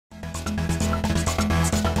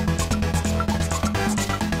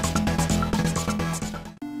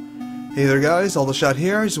Hey there guys, Aldershot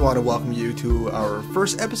here. I just want to welcome you to our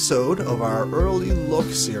first episode of our Early Look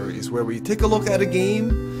series, where we take a look at a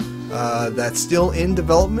game that's still in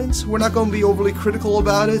development. We're not going to be overly critical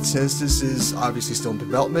about it, since this is obviously still in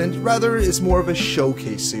development. Rather, it's more of a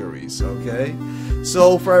showcase series, okay?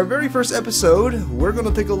 So for our very first episode, we're going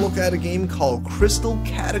to take a look at a game called Crystal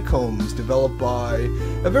Catacombs, developed by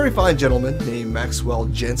a very fine gentleman named Maxwell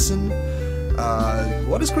Jensen.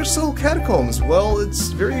 What is Crystal Catacombs? Well, it's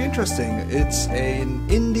very interesting. It's an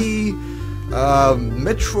indie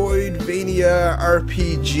Metroidvania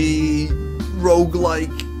RPG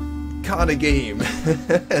roguelike kind of game.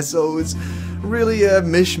 So it's really a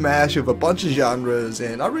mishmash of a bunch of genres,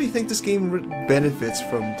 and I really think this game benefits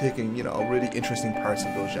from taking, really interesting parts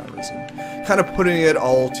of those genres and kind of putting it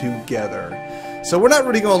all together. So we're not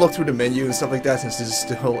really going to look through the menu and stuff like that, since this is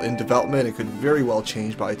still in development. It could very well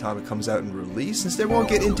change by the time it comes out and release. Instead, we'll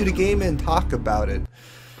get into the game and talk about it.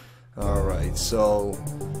 Alright, so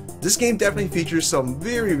this game definitely features some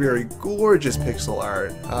very, very gorgeous pixel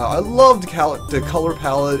art. I love the color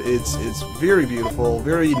palette. It's very beautiful,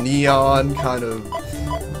 very neon, kind of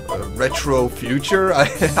retro future,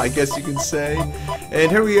 I guess you can say. And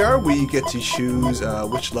here we are, we get to choose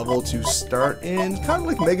which level to start in, kind of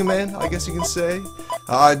like Mega Man, I guess you can say.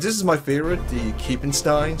 This is my favorite, the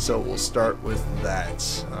Kiepenstein, so we'll start with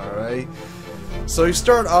that, alright? So you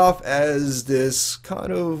start off as this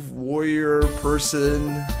kind of warrior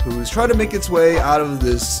person who's trying to make its way out of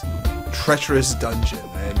this treacherous dungeon,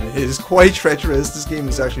 and it is quite treacherous. This game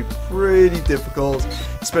is actually pretty difficult,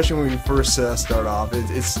 especially when you first start off.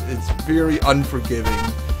 It's very unforgiving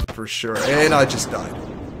for sure, and I just died.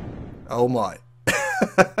 Oh my.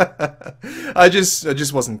 I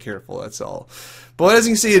just wasn't careful, that's all. But as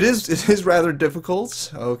you can see, it is rather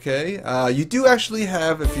difficult, okay? You do actually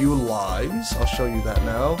have a few lives. I'll show you that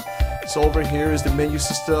now. So over here is the menu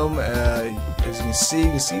system. As you can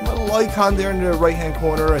see my little icon there in the right hand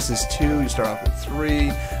corner. It says 2, you start off with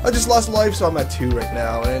 3. I just lost life, so I'm at 2 right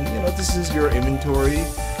now. And this is your inventory.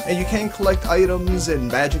 And you can collect items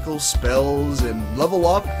and magical spells and level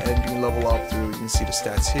up. And you can level up through, you can see the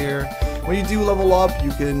stats here. When you do level up,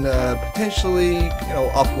 you can potentially,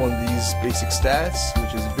 up one of these basic stats,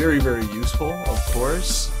 which is very, very useful, of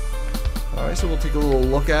course. Alright, so we'll take a little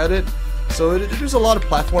look at it. So there's a lot of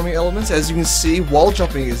platforming elements. As you can see, wall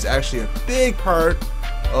jumping is actually a big part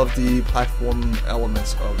of the platform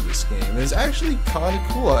elements of this game. And it's actually kind of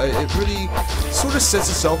cool. It really sort of sets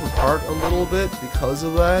itself apart a little bit because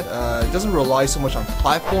of that. It doesn't rely so much on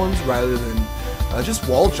platforms rather than just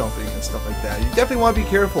wall jumping and stuff like that. You definitely want to be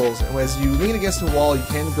careful. And as you lean against the wall, you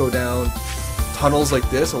can go down tunnels like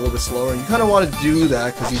this a little bit slower. And you kind of want to do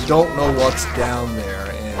that because you don't know what's down there.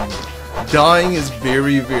 And dying is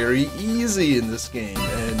very, very easy in this game,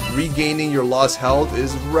 and regaining your lost health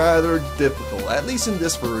is rather difficult, at least in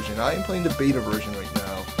this version. I am playing the beta version right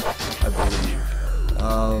now, I believe.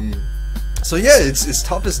 So yeah, it's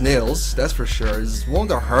tough as nails, that's for sure. It's one of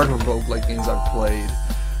the harder roguelike games I've played.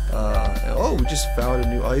 Oh, we just found a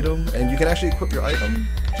new item, and you can actually equip your item,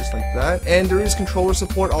 just like that. And there is controller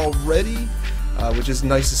support already, which is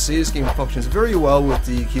nice to see. This game functions very well with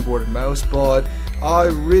the keyboard and mouse, but I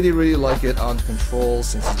really, really like it on the controls,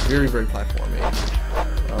 since it's very, very platformy.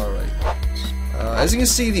 Alright. As you can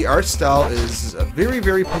see, the art style is very,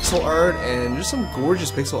 very pixel art, and there's some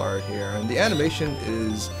gorgeous pixel art here. And the animation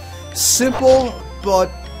is simple,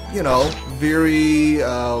 but, very,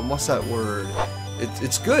 what's that word?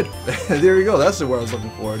 It's good. There you go, that's the word I was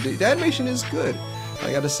looking for. The animation is good,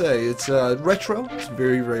 I gotta say. It's retro. It's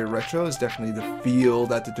very, very retro. It's definitely the feel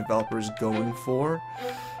that the developer is going for.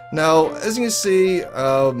 Now, as you can see,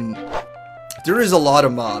 there is a lot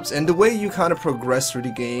of mobs, and the way you kind of progress through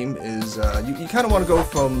the game is you kind of want to go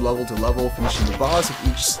from level to level, finishing the boss of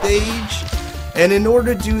each stage. And in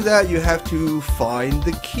order to do that, you have to find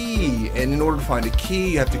the key. And in order to find a key,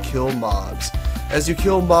 you have to kill mobs. As you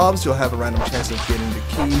kill mobs, you'll have a random chance of getting the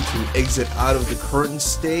key to exit out of the current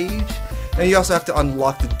stage. And you also have to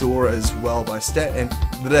unlock the door as well by finding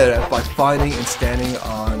and standing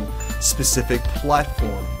on specific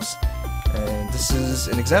platforms. And this is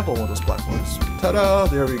an example of one of those platforms. Ta-da!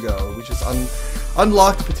 There we go. We just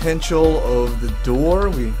unlocked the potential of the door.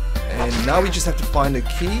 And now we just have to find a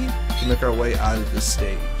key to make our way out of this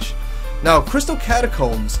stage. Now, Crystal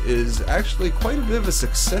Catacombs is actually quite a bit of a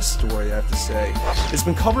success story, I have to say. It's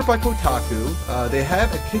been covered by Kotaku. They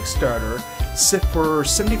have a Kickstarter set for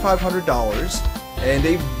 $7,500, and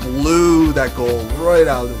they blew that goal right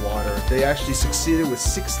out of the water. They actually succeeded with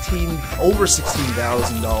over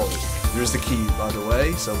 $16,000. There's the key, by the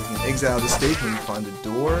way, so we can exit out of the stage when we find the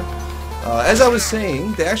door. As I was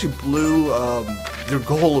saying, they actually blew their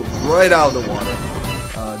goal right out of the water,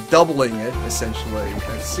 doubling it essentially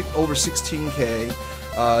at over 16K.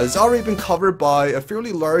 It's already been covered by a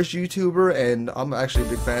fairly large YouTuber, and I'm actually a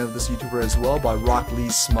big fan of this YouTuber as well, by Rock Lee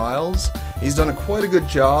Smiles. He's done quite a good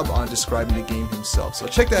job on describing the game himself, so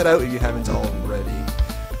check that out if you haven't already.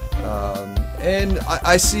 And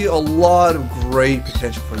I see a lot of great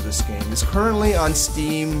potential for this game. It's currently on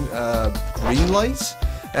Steam greenlight.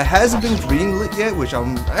 It hasn't been greenlit yet, which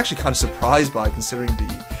I'm actually kind of surprised by considering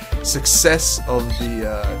the success of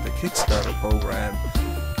the Kickstarter program.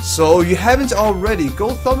 So if you haven't already,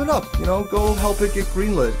 go thumb it up, you know, go help it get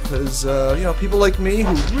greenlit, because, you know, people like me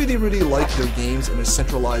who really like their games in a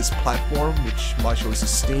centralized platform, which my choice is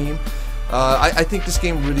Steam, I think this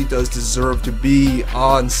game really does deserve to be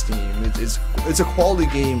on Steam. It's a quality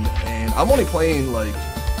game, and I'm only playing, like,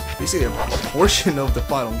 basically a portion of the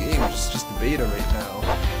final game, which is just the beta right now.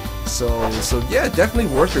 So yeah, definitely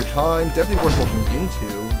worth your time, definitely worth looking into,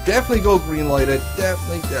 definitely go greenlight it,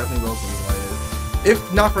 definitely go greenlight it.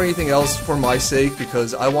 If not for anything else, for my sake,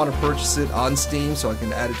 because I want to purchase it on Steam so I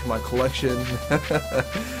can add it to my collection.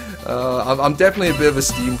 I'm definitely a bit of a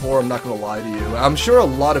Steam whore, I'm not going to lie to you. I'm sure a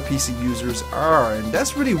lot of PC users are, and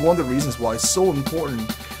that's really one of the reasons why it's so important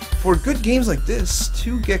for good games like this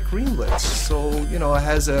to get greenlit. So, you know, it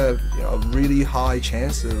has a really high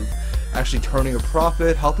chance of actually turning a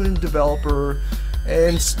profit, helping the developer,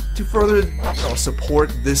 and to further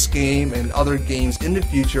support this game and other games in the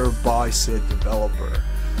future by said developer.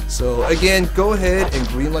 So again, go ahead and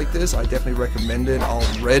greenlight this. I definitely recommend it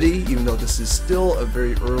already, even though this is still a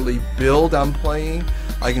very early build I'm playing.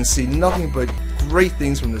 I can see nothing but great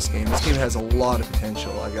things from this game. This game has a lot of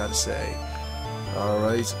potential, I gotta say.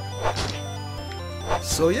 Alright.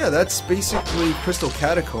 So yeah, that's basically Crystal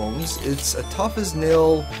Catacombs. It's a tough as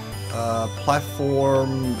nail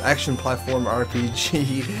action platform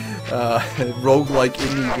RPG roguelike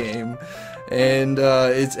indie game, and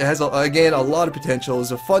it has again a lot of potential.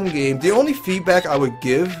 It's a fun game. The only feedback I would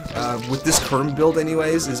give with this current build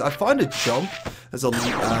anyways is I find a jump as a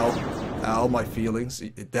ow my feelings,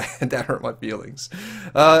 that hurt my feelings.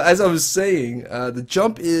 As I was saying, the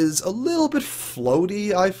jump is a little bit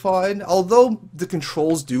floaty, I find, although the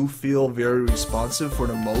controls do feel very responsive for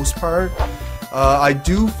the most part. I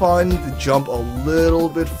do find the jump a little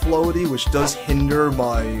bit floaty, which does hinder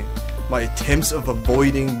my attempts of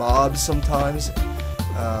avoiding mobs sometimes.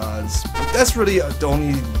 That's really the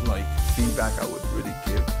only feedback I would really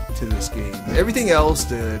give to this game. Everything else,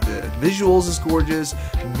 the visuals is gorgeous,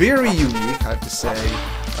 very unique, I have to say.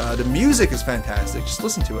 The music is fantastic. Just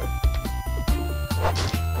listen to it.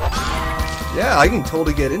 Yeah, I can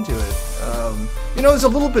totally get into it. You know, it's a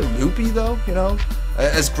little bit loopy though, you know.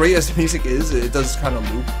 As great as the music is, it does kind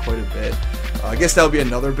of loop quite a bit. I guess that would be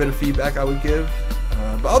another bit of feedback I would give.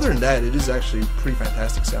 But other than that, it is actually pretty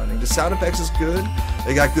fantastic sounding. The sound effects is good.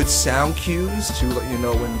 They got good sound cues to let you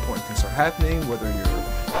know when important things are happening, whether your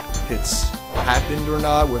hits happened or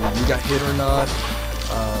not, whether you got hit or not.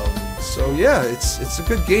 So yeah, it's a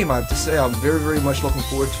good game, I have to say. I'm very much looking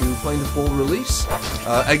forward to playing the full release.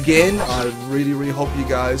 Again, I really hope you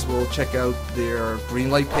guys will check out their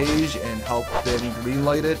greenlight page and help them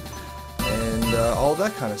greenlight it, and all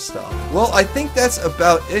that kind of stuff. Well, I think that's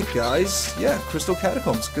about it, guys. Yeah, Crystal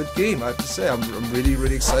Catacombs, good game, I have to say. I'm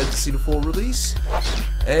really excited to see the full release.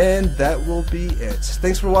 And that will be it.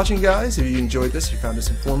 Thanks for watching, guys. If you enjoyed this, if you found this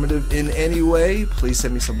informative in any way, please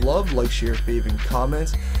send me some love, like, share, fave, and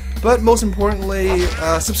comment. But most importantly,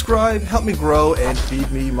 subscribe, help me grow, and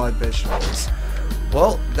feed me my vegetables.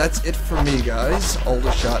 Well, that's it for me, guys.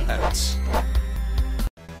 Aldershot out.